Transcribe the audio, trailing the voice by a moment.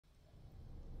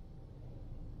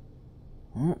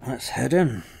Oh, let's head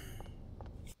in.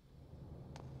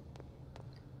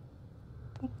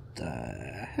 What the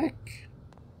heck?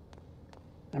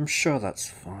 I'm sure that's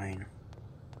fine.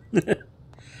 It's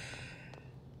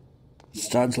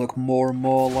starting to look more and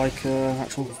more like an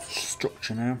actual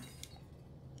structure now.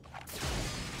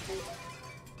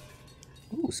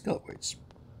 Ooh, skeleton weights.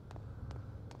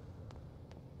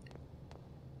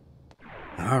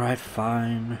 Alright,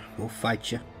 fine. We'll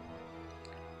fight you.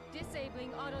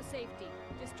 Disabling auto safety.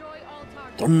 Destroy all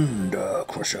targets. Thunder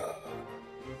Crusher.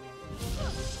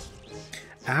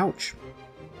 Ouch.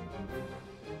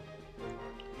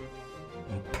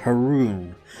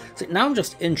 Perun. See, now I'm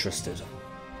just interested.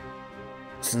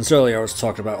 Since earlier I was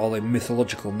talking about all the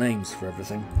mythological names for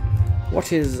everything.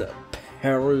 What is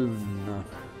Perun?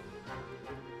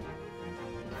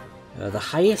 The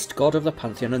highest god of the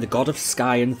pantheon and the god of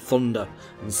sky and thunder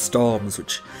and storms,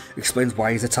 which explains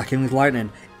why he's attacking with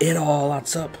lightning. It all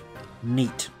adds up.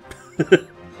 Neat.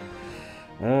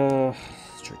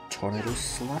 Tornado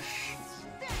slash.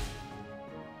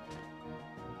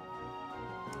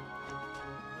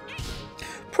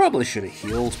 Probably should have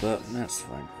healed, but that's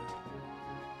fine.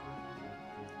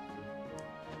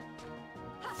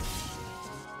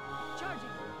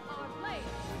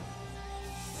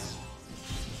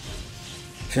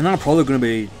 So now I'm probably going to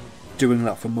be doing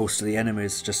that for most of the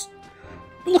enemies, just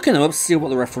looking them up to see what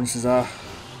the references are,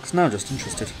 because now I'm just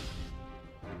interested.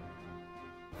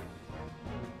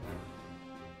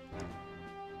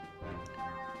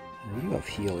 You have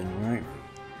healing, right?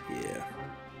 Yeah.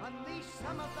 Unleash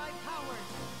some of thy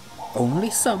powers. Only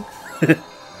some?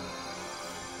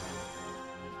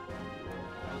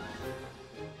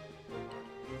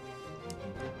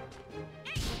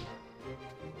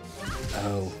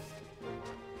 Oh.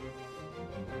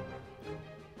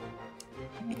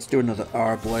 Let's do another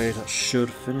R blade, that should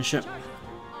finish it.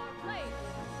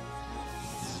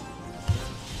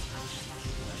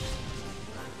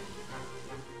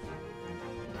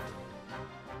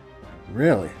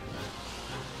 Really?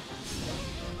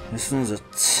 This one's a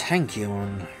tanky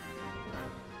one.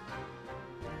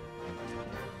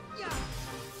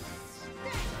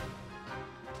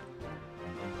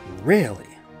 Really?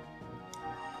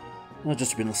 Well,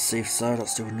 just to be on the safe side,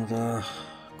 let's do another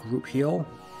group heal.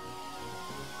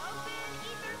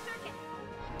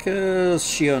 Because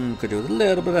Shion could do with a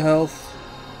little bit of health.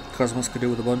 KOS-MOS could do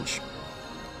with a bunch.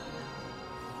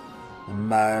 I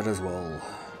might as well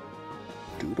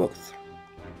do both.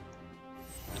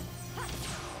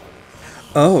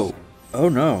 Oh! Oh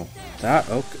no. That,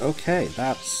 okay,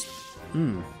 that's...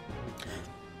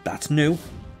 That's new.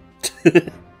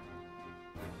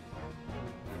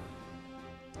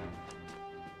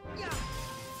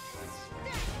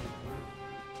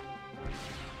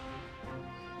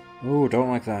 Oh, don't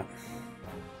like that.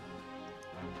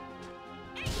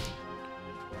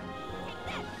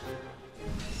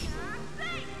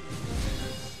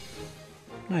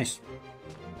 Nice.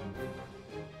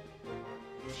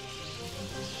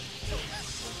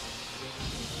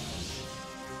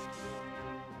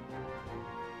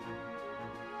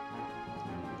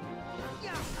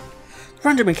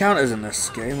 Random encounters in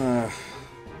this game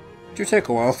do take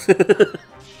a while.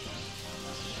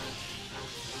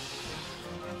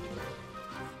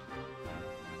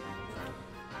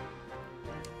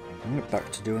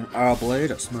 Back to doing R blade,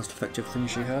 that's the most effective thing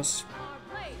she has.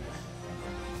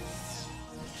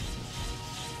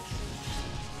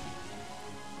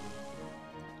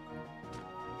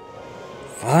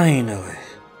 Finally!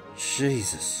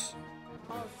 Jesus.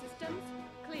 All systems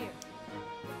clear.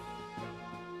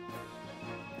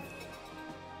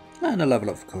 And a level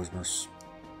up for KOS-MOS.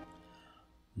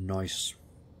 Nice.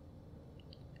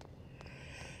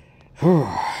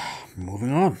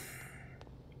 Moving on.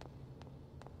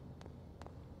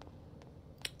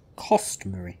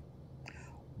 Customary.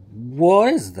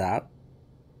 What is that?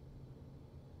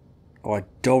 Oh, I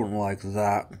don't like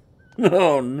that.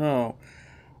 Oh no.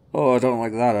 Oh, I don't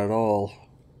like that at all.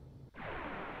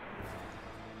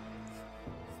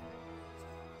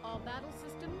 All battle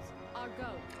systems are go.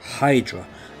 Hydra.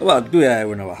 Well, yeah,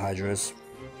 we know what Hydra is.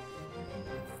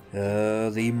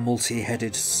 The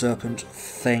multi-headed serpent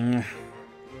thing.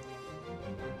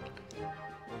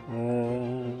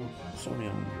 It's only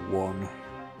on one.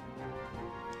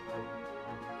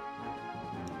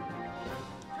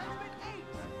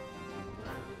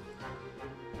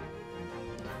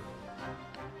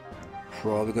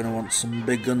 Probably going to want some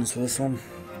big guns for this one.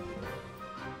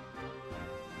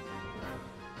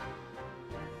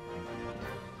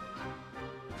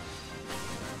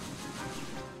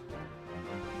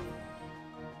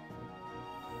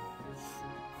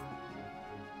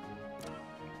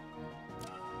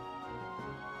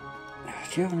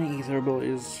 Do you have any ether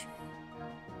abilities?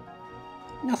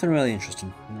 Nothing really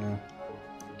interesting. No.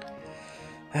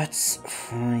 That's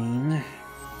fine.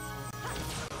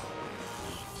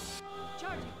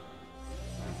 Charging.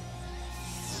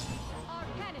 Our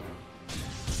cannon.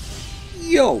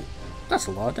 Yo! That's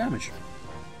a lot of damage.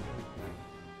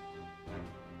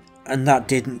 And that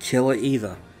didn't kill it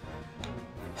either.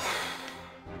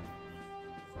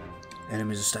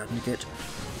 Enemies are starting to get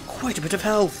quite a bit of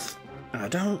health. And I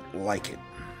don't like it.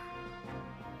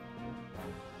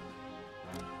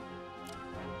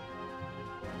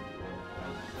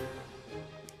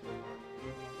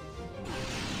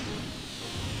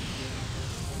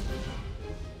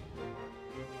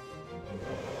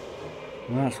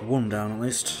 Well, that's one down at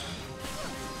least.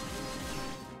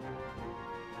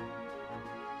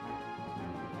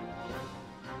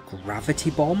 Gravity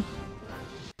bomb?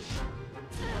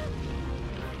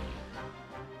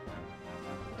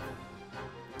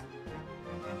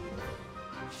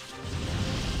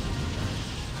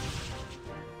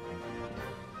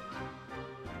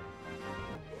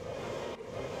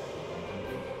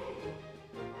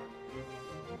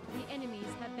 The enemies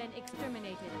have been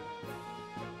exterminated.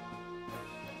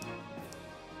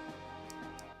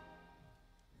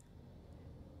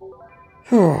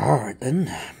 Alright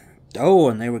then. Oh,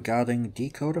 and they were guarding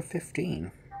Decoder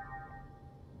 15.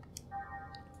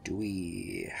 Do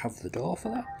we have the door for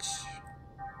that?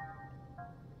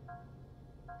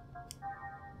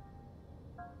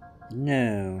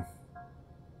 No.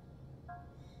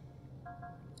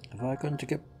 Have I gone to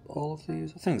get all of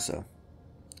these? I think so.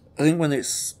 I think when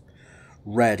it's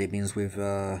red, it means we've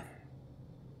gone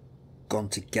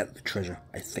to get the treasure,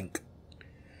 I think.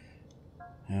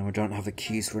 And we don't have the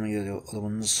keys for any of the other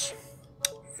ones.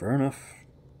 Fair enough.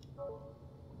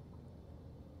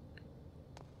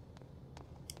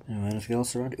 Oh, anything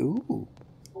else around? Ooh.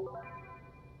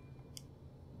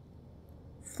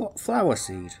 Flower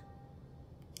seed.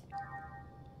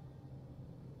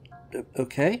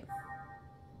 Okay.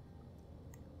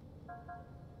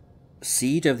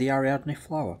 Seed of the Ariadne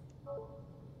flower.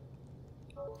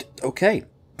 Okay.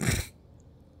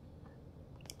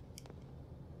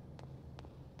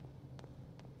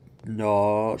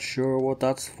 Not sure what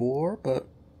that's for, but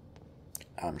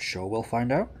I'm sure we'll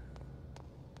find out.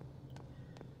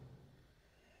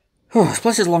 Oh, this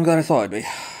place is longer than I thought it'd be.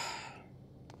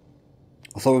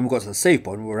 I thought when we got to the save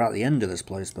point we were at the end of this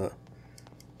place, but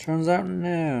turns out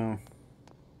no.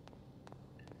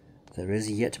 There is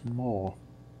yet more.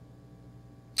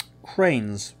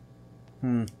 Cranes.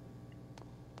 And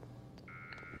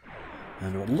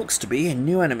what looks to be a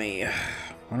new enemy.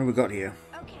 What have we got here?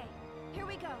 Okay, here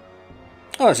we go.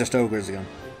 Oh, it's just ogres again.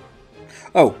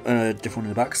 Oh, a different one in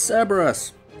the back.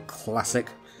 Cerberus! Classic.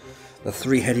 The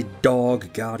three-headed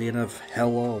dog, guardian of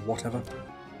hell or whatever.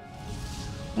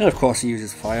 And of course he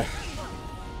uses fire.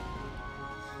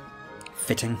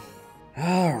 Fitting.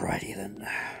 Alrighty then.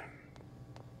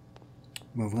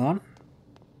 Moving on.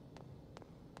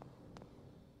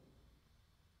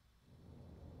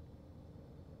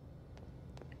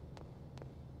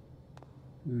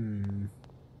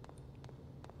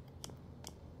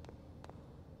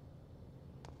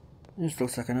 This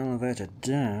looks like an elevator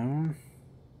down.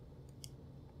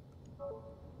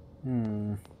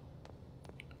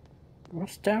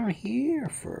 What's down here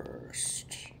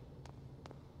first?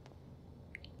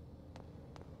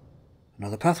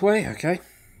 Another pathway, okay.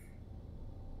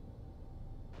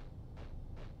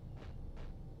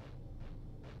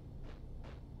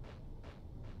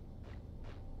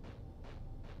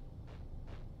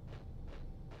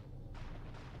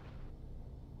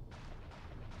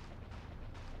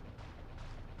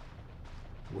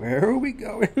 Where are we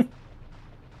going?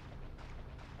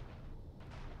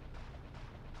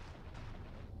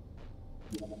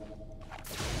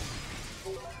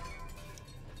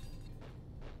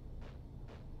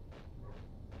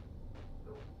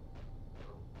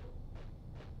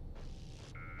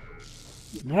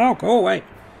 No, go away.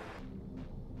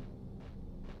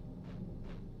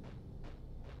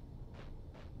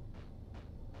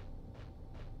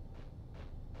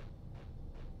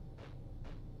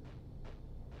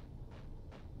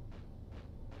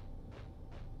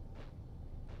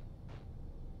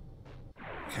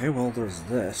 Okay, well, there's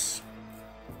this.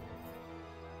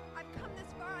 I've come this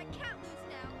far, I can't lose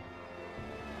now.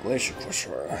 Glacier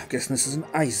Crusher. I guess this is an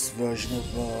ice version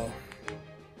of,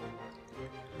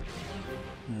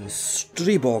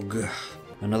 Stribog.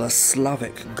 Another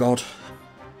Slavic god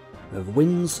of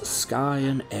winds, sky,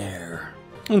 and air.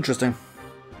 Interesting.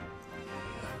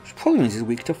 Which probably means he's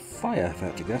weak to fire, if I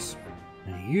had to guess.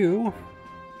 And you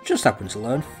just happened to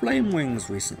learn Flame Wings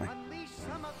recently. Unleash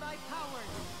some of thy powers.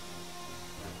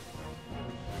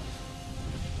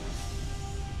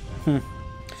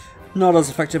 Not as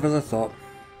effective as I thought.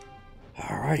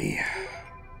 Alrighty.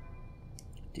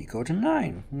 Decoder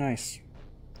 9. Nice.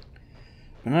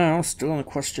 But now, still on the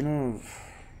question of...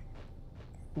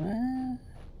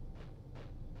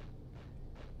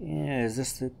 yeah, is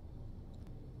this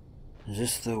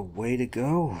the way to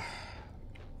go?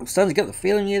 I'm starting to get the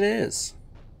feeling it is.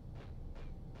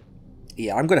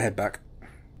 Yeah, I'm gonna head back.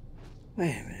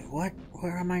 Wait a minute, what?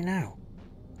 Where am I now?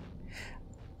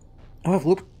 Oh, I've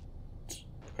looked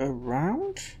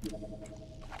around?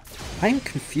 I'm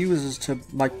confused as to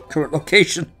my current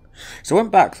location. So I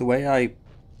went back the way I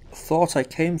thought I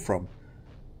came from.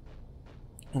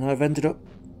 And I've ended up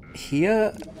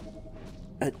here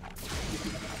at...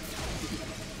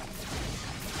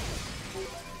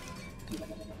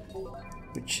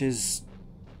 which is...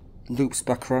 loops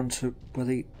back around to where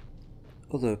the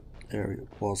other area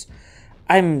was.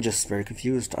 I'm just very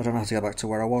confused. I don't know how to get back to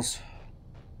where I was.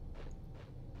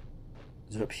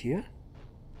 Is it up here?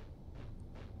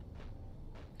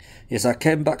 Yes, I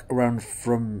came back around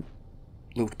from...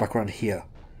 looped back around here.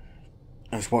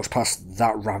 I just walked past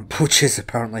that ramp, which is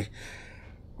apparently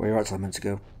where you're actually meant to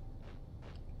go.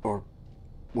 Or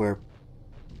where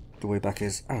the way back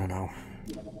is. I don't know.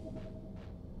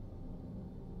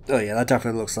 Oh yeah, that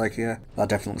definitely looks like, yeah. That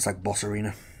definitely looks like Boss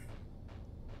Arena.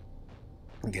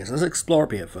 Okay, so let's explore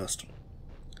up here first.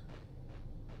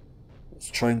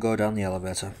 Let's try and go down the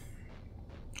elevator.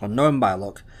 Unknown by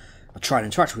luck, I try and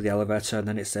interact with the elevator and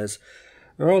then it says,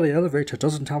 oh, the elevator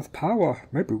doesn't have power.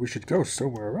 Maybe we should go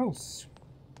somewhere else.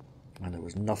 And there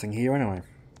was nothing here anyway.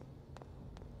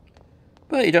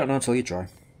 But you don't know until you try.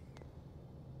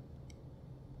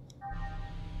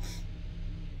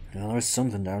 Now there is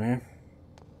something down here.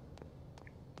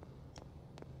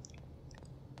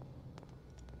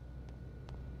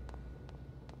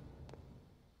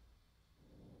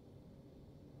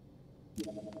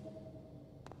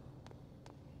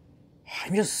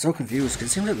 I'm just so confused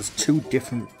because it seems like there's two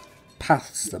different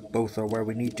paths that both are where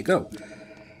we need to go.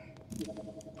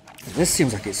 This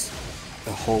seems like it's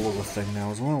a whole other thing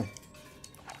now as well.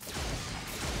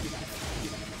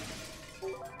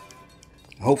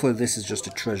 Hopefully this is just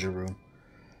a treasure room.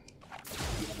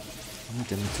 I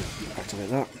didn't need to activate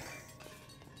that.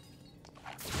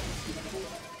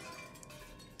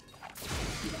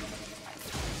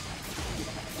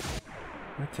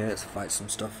 Okay, let's fight some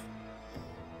stuff.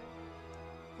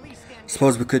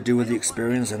 Suppose we could do with the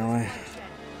experience anyway.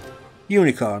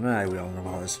 Unicorn, we all know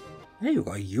about this. Hey, you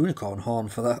got a unicorn horn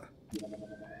for that.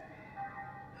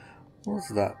 What's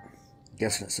that? I'm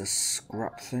guessing it's a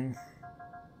scrap thing.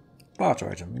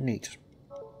 Barter item, neat.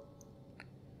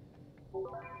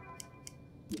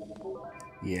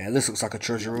 Yeah, this looks like a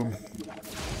treasure room.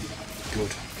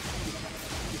 Good.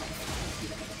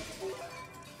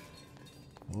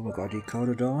 Oh, we got a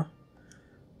decoder door.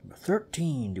 Number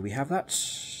 13, do we have that?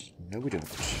 No, we don't.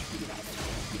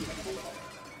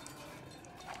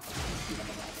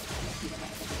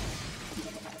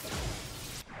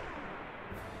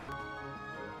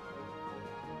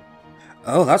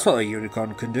 Oh, that's what a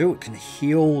unicorn can do. It can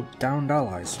heal downed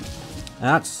allies.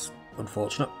 That's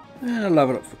unfortunate. And a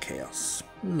level up for chaos.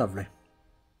 Lovely.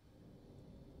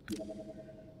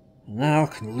 Now I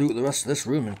can loot the rest of this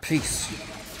room in peace.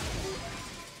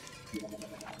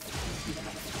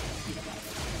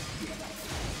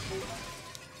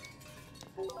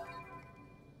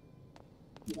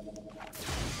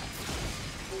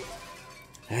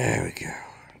 There we go.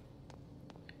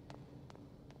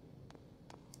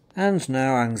 And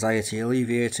now anxiety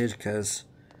alleviated because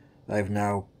I've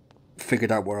now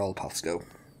figured out where all paths go.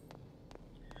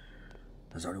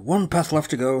 There's only one path left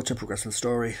to go to progress the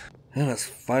story. And let's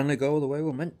finally go the way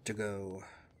we're meant to go.